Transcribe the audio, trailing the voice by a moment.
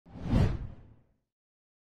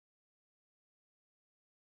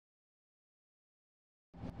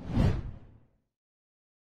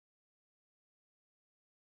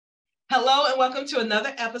Hello and welcome to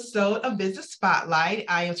another episode of Business Spotlight.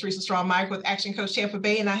 I am Teresa Strong-Meyer with Action Coach Tampa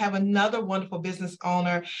Bay, and I have another wonderful business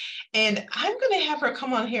owner. And I'm going to have her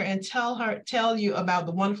come on here and tell you about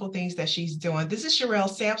the wonderful things that she's doing. This is Sherrel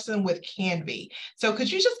Sampson with Canviiy. So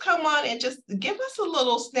could you just come on and just give us a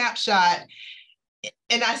little snapshot?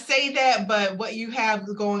 And I say that, but what you have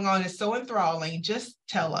going on is so enthralling. Just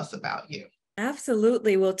tell us about you.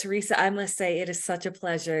 Absolutely. Well, Teresa, I must say it is such a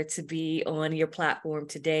pleasure to be on your platform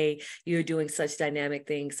today. You're doing such dynamic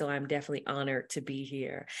things, so I'm definitely honored to be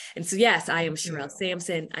here. And so, yes, I am Sherrel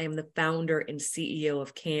Sampson. I am the founder and CEO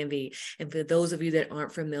of Canviiy. And for those of you that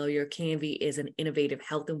aren't familiar, Canviiy is an innovative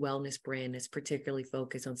health and wellness brand that's particularly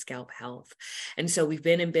focused on scalp health. And so we've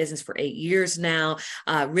been in business for 8 years now,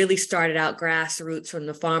 really started out grassroots from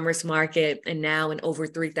the farmer's market and now in over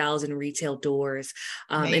 3,000 retail doors.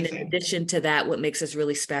 And in addition to that, what makes us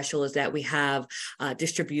really special is that we have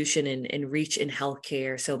distribution and reach in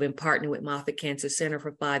healthcare. So I've been partnering with Moffitt Cancer Center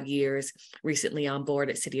for 5 years, recently on board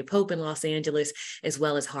at City of Hope in Los Angeles, as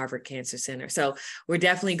well as Harvard Cancer Center. So we're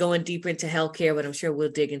definitely going deeper into healthcare, but I'm sure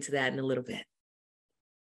we'll dig into that in a little bit.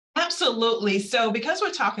 Absolutely. So because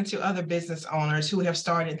we're talking to other business owners who have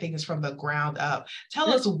started things from the ground up, tell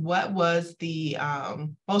us what was the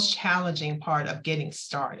most challenging part of getting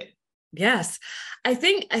started? Yes, I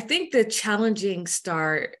think the challenging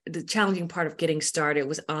part of getting started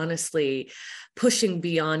was honestly pushing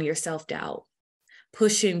beyond your self-doubt,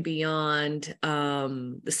 pushing beyond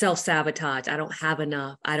the self-sabotage. I don't have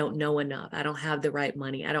enough. I don't know enough. I don't have the right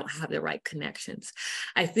money. I don't have the right connections.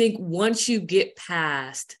 I think once you get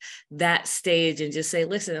past that stage and just say,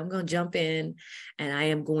 listen, I'm going to jump in and I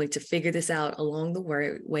am going to figure this out along the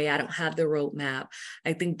way. I don't have the roadmap.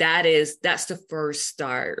 I think that's the first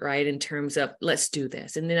start, right? In terms of let's do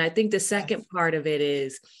this. And then I think the second part of it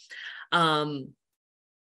is,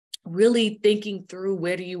 really thinking through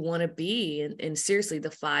where do you want to be and seriously the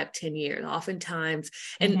 5-10 years oftentimes.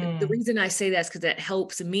 And the reason I say that is because that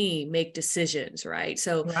helps me make decisions, right?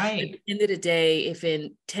 So at the end of the day, if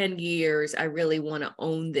in 10 years I really want to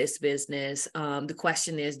own this business, the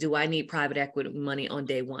question is, do I need private equity money on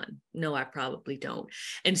day one? No, I probably don't.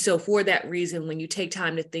 And so for that reason, when you take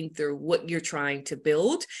time to think through what you're trying to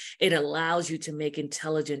build, it allows you to make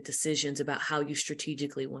intelligent decisions about how you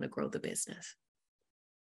strategically want to grow the business.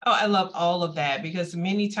 Oh, I love all of that because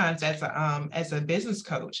many times as a business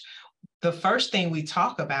coach, the first thing we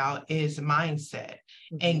talk about is mindset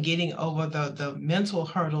and getting over the mental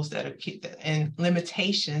hurdles that are and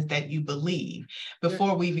limitations that you believe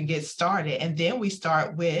before we even get started. And then we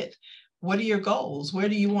start with, what are your goals? Where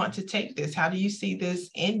do you want to take this? How do you see this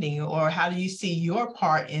ending? Or how do you see your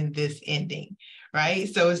part in this ending?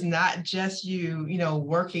 Right. So it's not just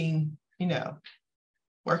working,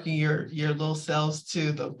 working your little cells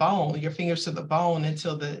to the bone, your fingers to the bone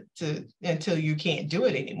until you can't do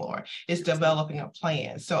it anymore. It's developing a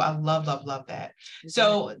plan. So I love that.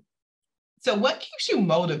 So what keeps you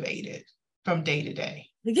motivated from day to day?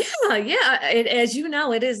 Yeah. As you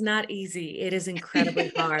know, it is not easy. It is incredibly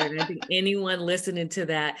hard. And I think anyone listening to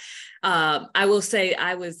that, I will say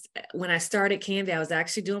when I started Canviiy, I was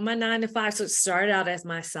actually doing my 9 to 5. So it started out as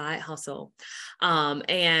my side hustle.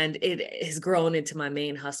 And it has grown into my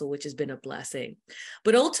main hustle, which has been a blessing.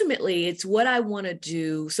 But ultimately, it's what I want to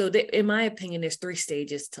do. So in my opinion, there's 3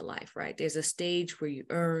 stages to life, right? There's a stage where you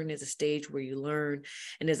earn, there's a stage where you learn,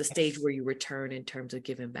 and there's a stage where you return in terms of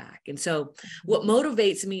giving back. And so what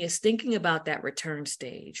motivates me is thinking about that return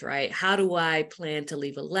stage, right? How do I plan to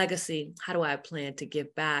leave a legacy? How do I plan to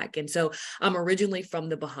give back? And so I'm originally from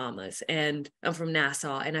the Bahamas and I'm from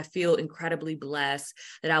Nassau, and I feel incredibly blessed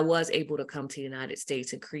that I was able to come to the United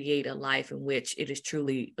States and create a life in which it is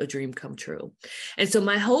truly a dream come true. And so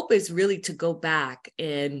my hope is really to go back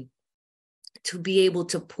and to be able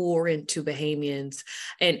to pour into Bahamians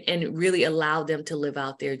and really allow them to live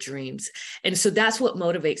out their dreams. And so that's what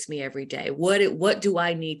motivates me every day. What do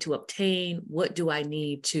I need to obtain? What do I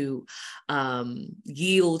need to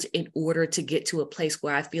yield in order to get to a place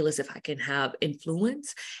where I feel as if I can have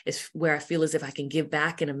influence, is where I feel as if I can give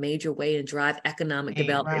back in a major way and drive economic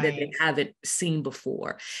development that they haven't seen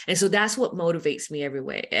before. And so that's what motivates me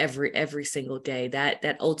every single day,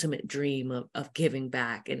 that ultimate dream of giving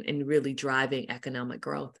back and really driving economic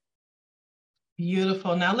growth.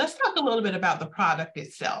 Beautiful. Now let's talk a little bit about the product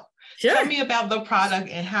itself. Sure. Tell me about the product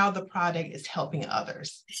and how the product is helping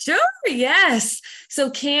others. Sure, yes. So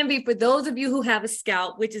Canviiy, for those of you who have a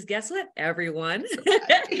scalp, which is, guess what? Everyone.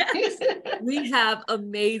 We have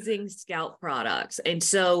amazing scalp products. And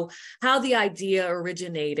so how the idea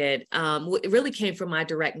originated, it really came from my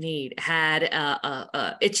direct need. Had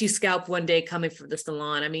a itchy scalp one day coming from the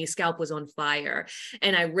salon. I mean, scalp was on fire.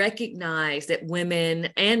 And I recognized that women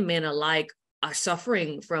and men alike are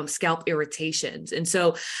suffering from scalp irritations. And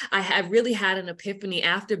so I really had an epiphany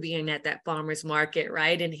after being at that farmer's market,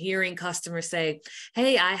 right? And hearing customers say,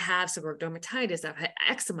 hey, I have seborrheic dermatitis, I've had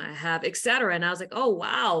eczema, I have, et cetera. And I was like, oh,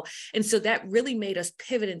 wow. And so that really made us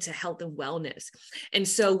pivot into health and wellness. And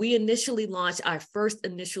so we initially launched our first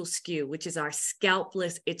initial SKU, which is our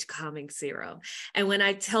ScalpBliss Itch Calming Serum. And when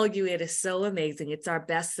I tell you it is so amazing, it's our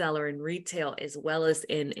best seller in retail as well as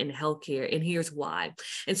in healthcare. And here's why.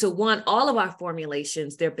 And so one, all of our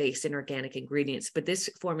formulations, they're based in organic ingredients, but this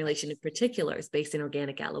formulation in particular is based in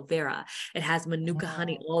organic aloe vera. It has manuka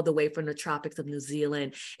honey all the way from the tropics of New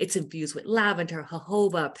Zealand. It's infused with lavender,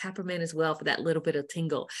 jojoba, peppermint as well for that little bit of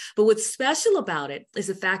tingle. But what's special about it is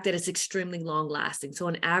the fact that it's extremely long lasting. So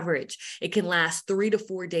on average, it can last 3 to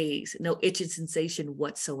 4 days, no itching sensation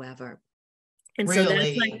whatsoever. And really? So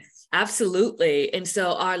that's like, absolutely. And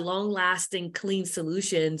so our long-lasting clean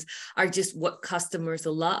solutions are just what customers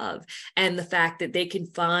love. And the fact that they can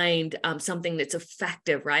find something that's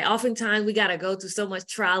effective, right? Oftentimes we got to go through so much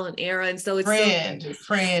trial and error. And so it's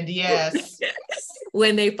friend, yes.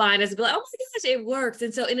 When they find us, be like, oh my gosh, it works.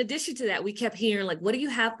 And so in addition to that, we kept hearing like, what do you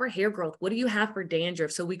have for hair growth? What do you have for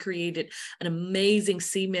dandruff? So we created an amazing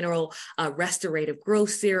sea mineral restorative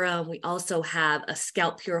growth serum. We also have a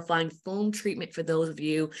scalp purifying foam treatment for those of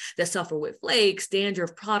you that suffer with flakes,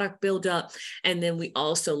 dandruff, product buildup. And then we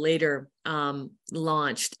also later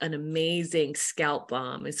launched an amazing scalp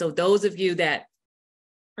balm. And so those of you that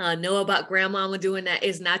know about grandmama doing that,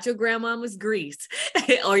 is not your grandmama's grease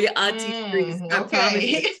or your auntie's grease. I promise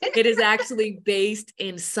you. It is actually based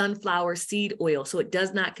in sunflower seed oil. So it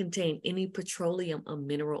does not contain any petroleum or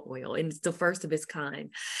mineral oil. And it's the first of its kind.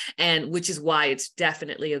 And which is why it's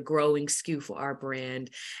definitely a growing SKU for our brand.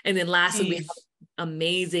 And then lastly, we have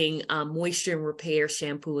amazing moisture and repair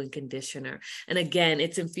shampoo and conditioner. And again,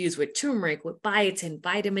 it's infused with turmeric, with biotin,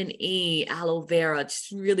 vitamin E, aloe vera,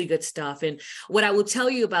 just really good stuff. And what I will tell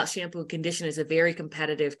you about shampoo and conditioner is a very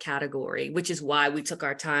competitive category, which is why we took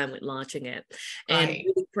our time with launching it. And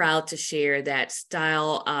really proud to share that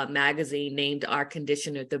Style magazine named our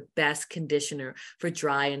conditioner the best conditioner for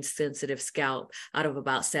dry and sensitive scalp out of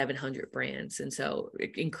about 700 brands. And so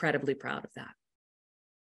incredibly proud of that.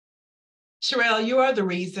 Sherrel, you are the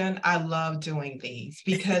reason I love doing these,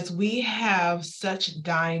 because we have such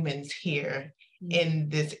diamonds here in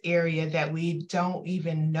this area that we don't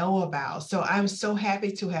even know about. So I'm so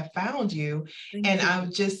happy to have found you. And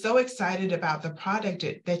I'm just so excited about the product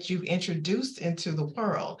that you've introduced into the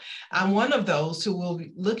world. I'm one of those who will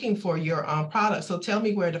be looking for your product. So tell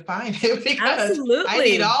me where to find it, because I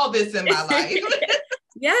need all this in my life.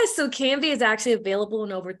 Yes, so Canviiy is actually available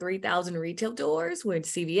in over 3,000 retail doors. We're in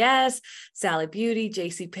CVS, Sally Beauty,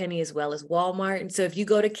 JCPenney, as well as Walmart. And so if you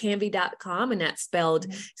go to canviiy.com, and that's spelled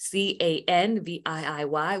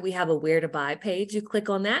Canviiy, we have a where to buy page. You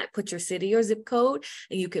click on that, put your city or zip code,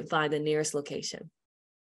 and you can find the nearest location.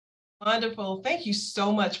 Wonderful. Thank you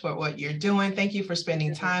so much for what you're doing. Thank you for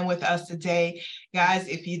spending time with us today. Guys,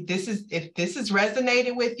 if this is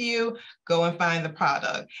resonating with you, go and find the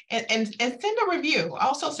product and send a review.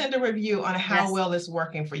 Also send a review on how well it's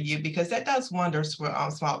working for you, because that does wonders for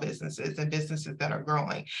small businesses and businesses that are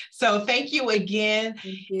growing. So thank you again.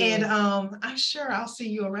 Thank you. And I'm sure I'll see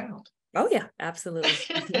you around. Oh yeah, absolutely.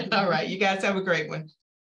 All right. You guys have a great one.